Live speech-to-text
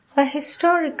A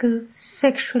historical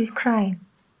sexual crime.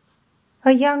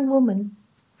 A young woman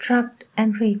drugged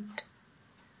and raped.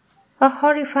 A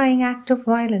horrifying act of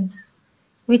violence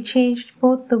which changed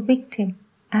both the victim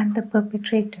and the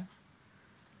perpetrator.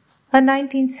 A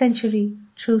 19th century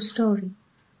true story.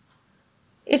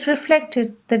 It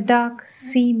reflected the dark,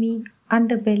 seamy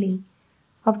underbelly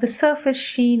of the surface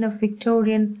sheen of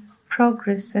Victorian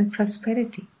progress and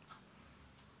prosperity.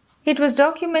 It was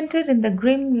documented in the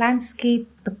grim landscape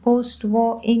of the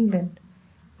post-war England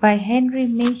by Henry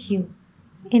Mayhew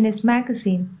in his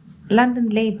magazine London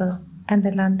Labour and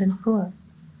the London Poor.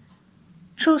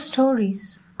 True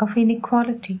stories of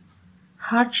inequality,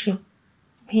 hardship,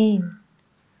 pain,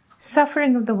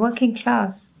 suffering of the working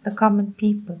class, the common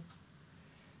people.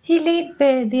 He laid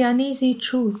bare the uneasy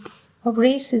truth of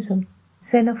racism,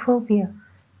 xenophobia,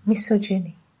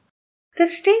 misogyny. The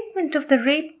statement of the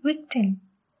rape victim,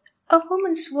 a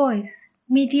woman's voice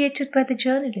mediated by the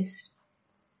journalist,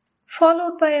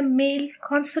 followed by a male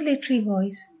consolatory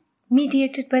voice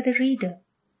mediated by the reader.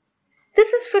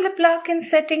 This is Philip Larkin's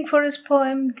setting for his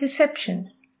poem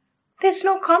Deceptions. There's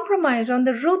no compromise on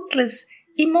the ruthless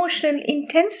emotional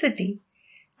intensity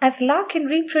as Larkin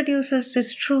reproduces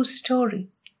this true story.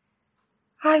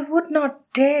 I would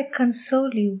not dare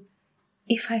console you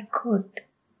if I could.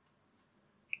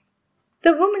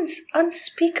 The woman's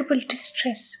unspeakable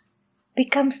distress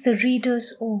becomes the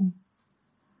reader's own.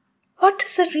 What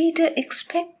does the reader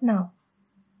expect now?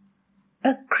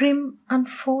 A grim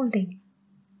unfolding,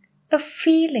 a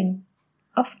feeling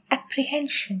of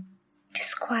apprehension,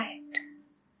 disquiet.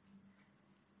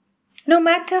 No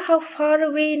matter how far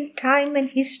away in time and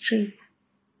history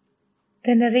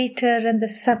the narrator and the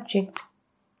subject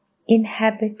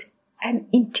inhabit an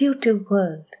intuitive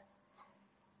world,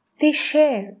 they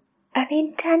share an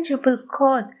intangible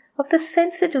chord of the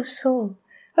sensitive soul,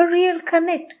 a real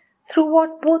connect through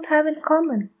what both have in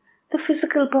common, the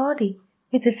physical body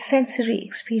with its sensory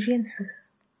experiences.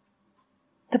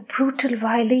 The brutal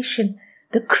violation,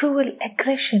 the cruel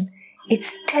aggression,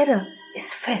 its terror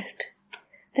is felt.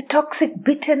 The toxic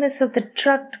bitterness of the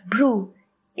drugged brew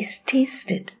is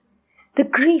tasted. The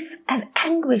grief and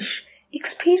anguish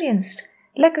experienced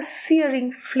like a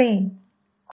searing flame.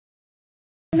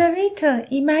 The narrator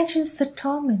imagines the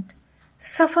torment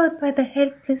suffered by the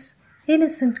helpless,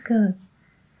 innocent girl.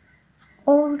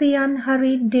 All the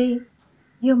unhurried day,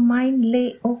 your mind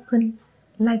lay open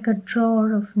like a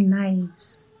drawer of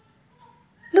knives.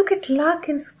 Look at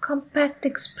Larkin's compact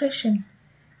expression,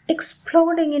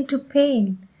 exploding into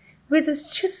pain with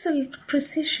his chiseled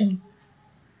precision.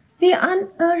 The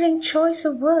unerring choice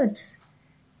of words,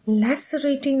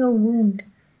 lacerating a wound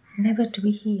never to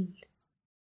be healed.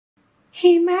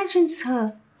 He imagines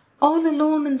her all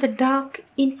alone in the dark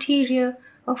interior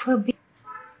of her being,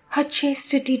 her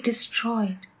chastity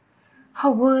destroyed, her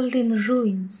world in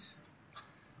ruins.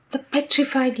 The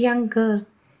petrified young girl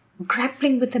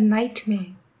grappling with a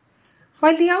nightmare,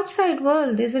 while the outside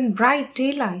world is in bright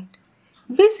daylight,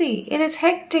 busy in its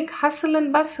hectic hustle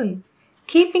and bustle,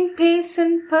 keeping pace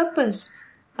and purpose,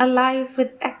 alive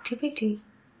with activity.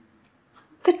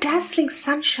 The dazzling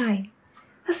sunshine,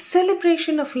 a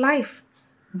celebration of life,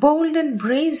 bold and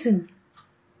brazen.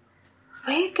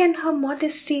 Where can her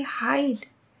modesty hide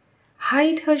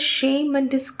her shame and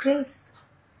disgrace?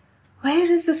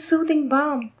 Where is the soothing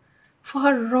balm for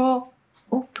her raw,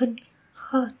 open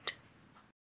hurt?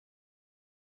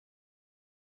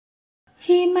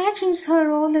 He imagines her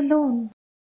all alone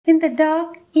in the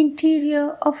dark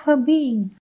interior of her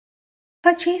being,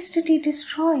 her chastity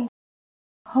destroyed,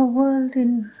 her world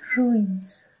in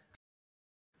ruins.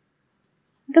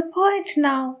 The poet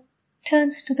now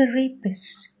turns to the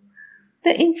rapist,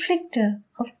 the inflictor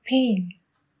of pain.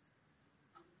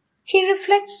 He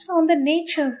reflects on the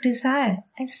nature of desire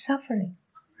and suffering,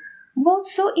 both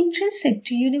so intrinsic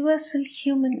to universal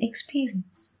human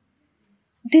experience.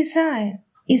 Desire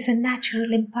is a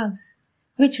natural impulse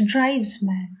which drives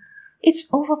man. It's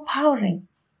overpowering,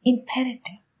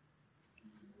 imperative.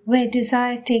 Where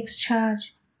desire takes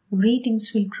charge,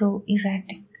 readings will grow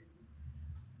erratic.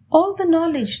 All the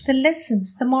knowledge, the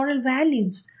lessons, the moral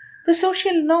values, the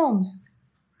social norms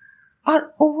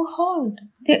are overhauled,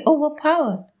 they're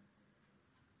overpowered.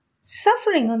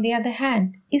 Suffering, on the other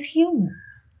hand, is human.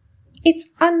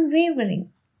 It's unwavering,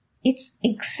 it's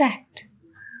exact.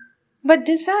 But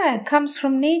desire comes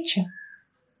from nature.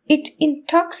 It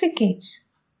intoxicates,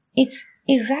 it's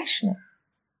irrational.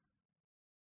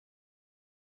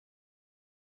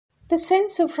 The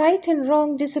sense of right and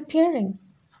wrong disappearing,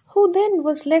 who then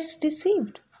was less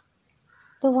deceived?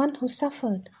 The one who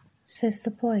suffered, says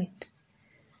the poet.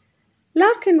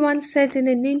 Larkin once said in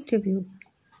an interview,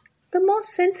 the more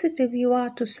sensitive you are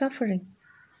to suffering,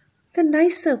 the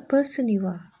nicer person you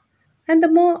are, and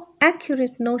the more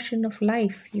accurate notion of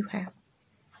life you have.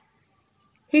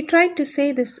 He tried to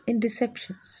say this in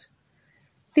Deceptions.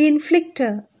 The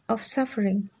inflictor of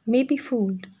suffering may be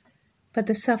fooled, but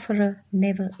the sufferer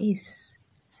never is.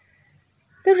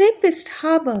 The rapist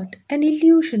harbored an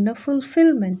illusion of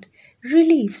fulfillment,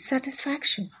 relief,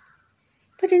 satisfaction.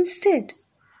 But instead,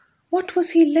 what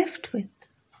was he left with?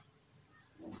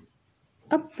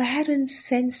 A barren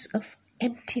sense of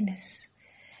emptiness,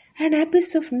 an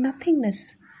abyss of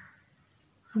nothingness,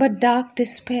 but dark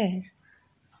despair,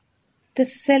 the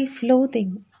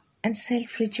self-loathing and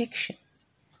self-rejection,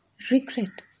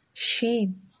 regret,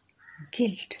 shame,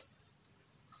 guilt.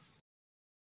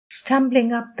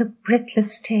 Stumbling up the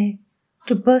breathless stair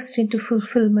to burst into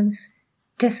fulfillment's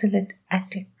desolate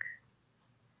attic.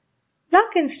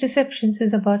 Larkin's Deceptions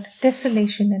is about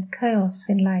desolation and chaos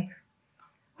in life,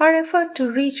 our effort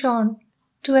to reach on,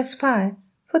 to aspire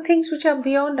for things which are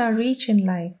beyond our reach in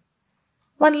life.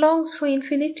 One longs for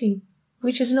infinity,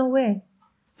 which is nowhere,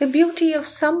 the beauty of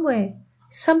somewhere,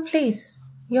 some place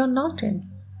you're not in.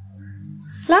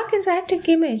 Larkin's attic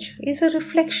image is a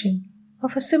reflection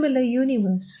of a similar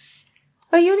universe,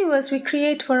 a universe we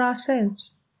create for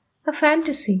ourselves, a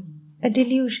fantasy, a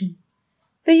delusion,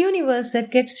 the universe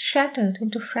that gets shattered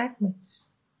into fragments.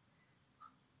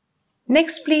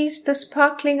 Next, please, the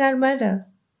sparkling armada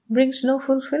brings no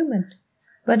fulfillment,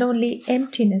 but only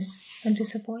emptiness and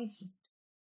disappointment.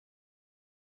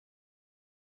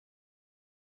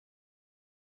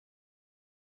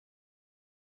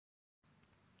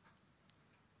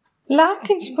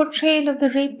 Larkin's portrayal of the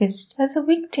rapist as a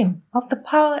victim of the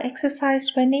power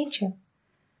exercised by nature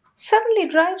suddenly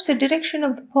drives the direction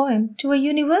of the poem to a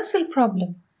universal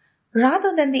problem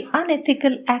rather than the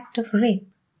unethical act of rape.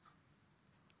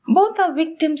 Both are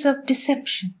victims of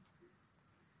deception.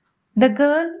 The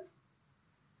girl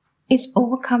is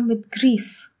overcome with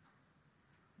grief,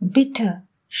 bitter,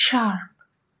 sharp,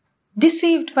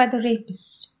 deceived by the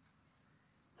rapist.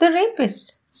 The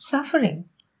rapist suffering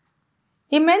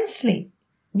immensely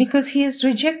because he is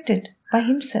rejected by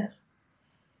himself.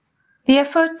 The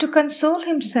effort to console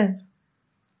himself,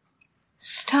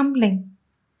 stumbling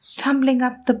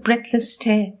up the breathless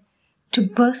stair to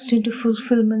burst into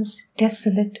fulfillment's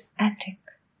desolate attic.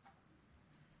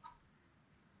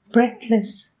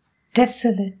 Breathless,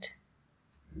 desolate.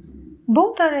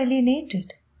 Both are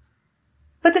alienated,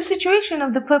 but the situation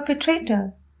of the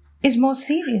perpetrator is more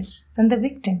serious than the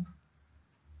victim.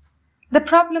 The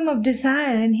problem of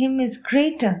desire in him is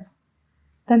greater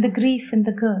than the grief in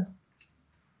the girl.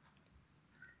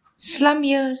 Slum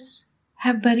years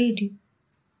have buried you.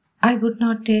 I would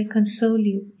not dare console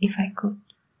you if I could.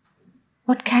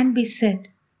 What can be said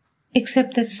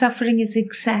except that suffering is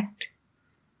exact,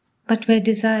 but where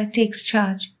desire takes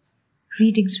charge,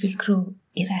 readings will grow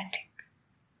erratic.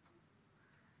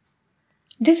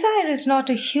 Desire is not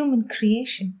a human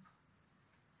creation.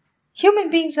 Human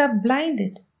beings are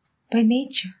blinded by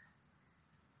nature.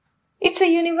 It's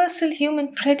a universal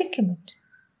human predicament,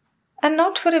 and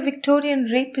not for a Victorian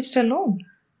rapist alone.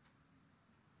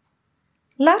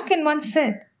 Larkin once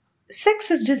said, "Sex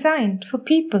is designed for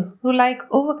people who like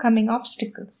overcoming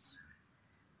obstacles."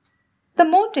 The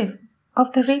motive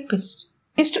of the rapist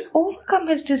is to overcome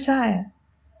his desire.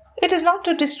 It is not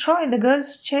to destroy the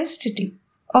girl's chastity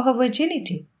or her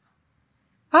virginity.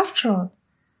 After all,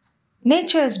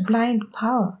 nature is blind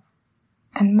power,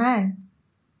 and man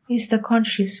is the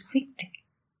conscious victim.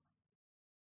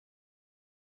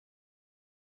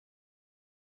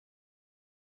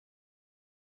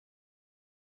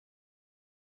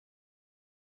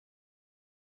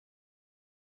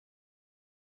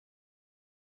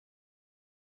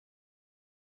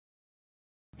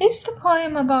 Is the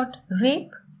poem about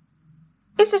rape?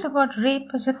 Is it about rape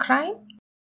as a crime?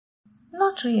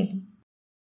 Not really.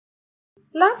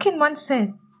 Larkin once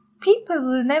said, "People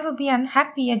will never be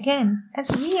unhappy again as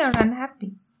we are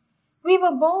unhappy. We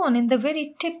were born in the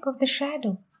very tip of the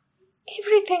shadow.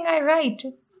 Everything I write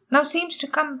now seems to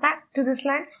come back to this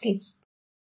landscape."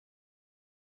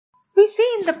 We see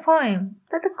in the poem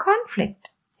that the conflict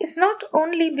is not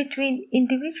only between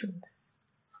individuals,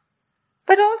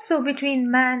 but also between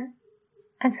man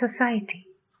and society.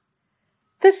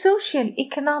 The social,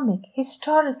 economic,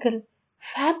 historical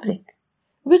fabric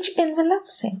which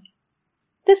envelops him,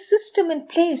 the system in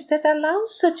place that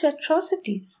allows such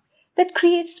atrocities, that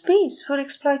creates space for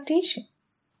exploitation.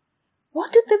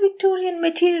 What did the Victorian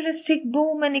materialistic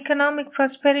boom and economic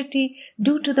prosperity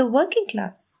do to the working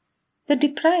class, the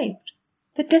deprived,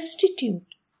 the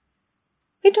destitute?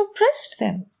 It oppressed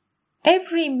them.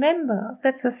 Every member of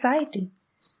that society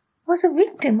was a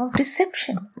victim of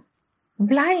deception,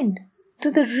 blind to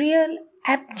the real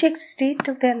abject state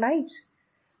of their lives,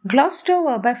 glossed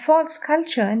over by false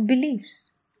culture and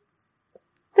beliefs.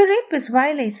 The rapist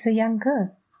violates the young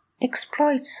girl,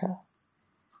 exploits her.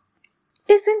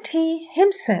 Isn't he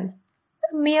himself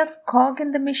a mere cog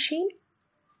in the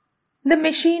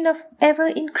machine of ever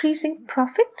increasing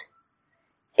profit?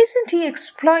 Isn't he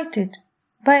exploited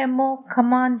by a more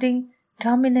commanding,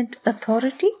 dominant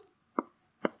authority?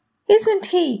 Isn't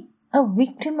he a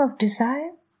victim of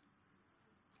desire,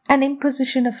 an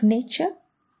imposition of nature?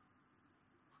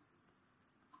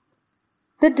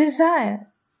 The desire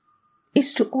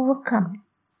is to overcome,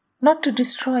 not to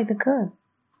destroy the girl.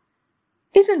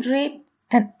 Isn't rape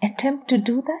an attempt to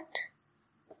do that?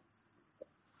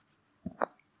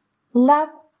 Love,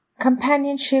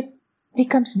 companionship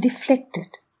becomes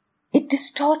deflected. It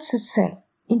distorts itself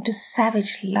into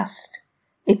savage lust.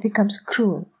 It becomes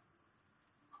cruel.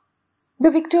 The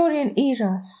Victorian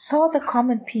era saw the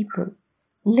common people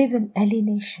live in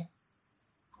alienation,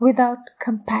 without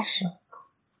compassion,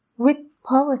 with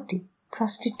poverty,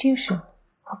 prostitution,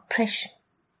 oppression.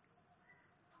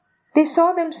 They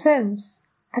saw themselves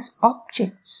as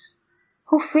objects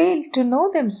who failed to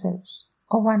know themselves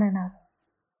or one another.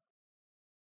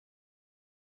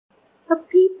 A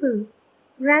people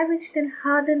ravaged and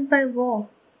hardened by war,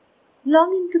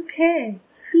 longing to care,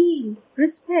 feel,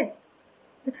 respect,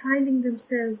 but finding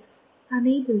themselves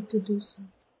unable to do so.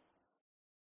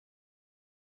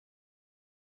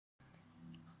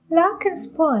 Larkin's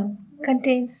poem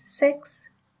contains sex,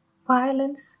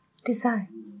 violence, desire.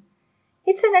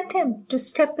 It's an attempt to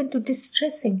step into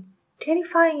distressing,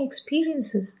 terrifying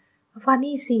experiences of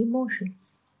uneasy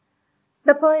emotions.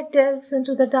 The poet delves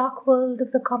into the dark world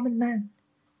of the common man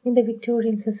in the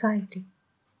Victorian society.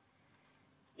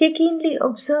 He keenly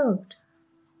observed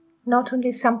not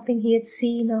only something he had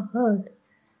seen or heard,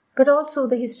 but also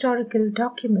the historical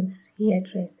documents he had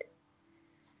read.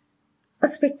 A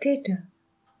spectator,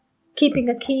 keeping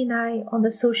a keen eye on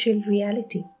the social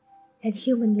reality and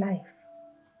human life.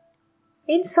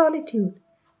 In solitude,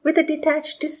 with a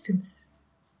detached distance,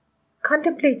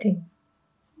 contemplating,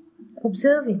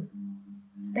 observing,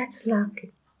 that's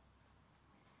Larkin.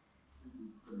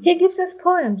 He gives us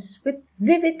poems with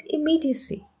vivid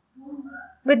immediacy,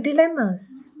 with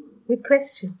dilemmas, with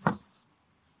questions.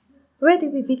 Where do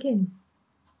we begin?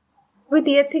 With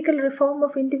the ethical reform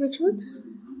of individuals?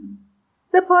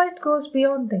 The poet goes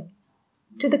beyond them,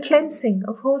 to the cleansing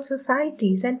of whole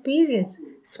societies and periods,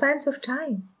 spans of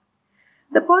time.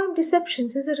 The poem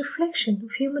Deceptions is a reflection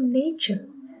of human nature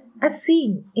as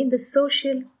seen in the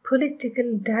social,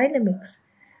 political dynamics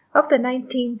of the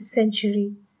 19th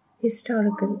century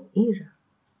historical era.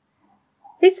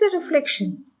 It's a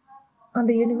reflection on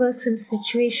the universal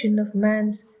situation of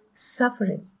man's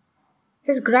suffering,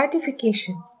 his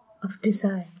gratification of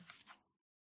desire.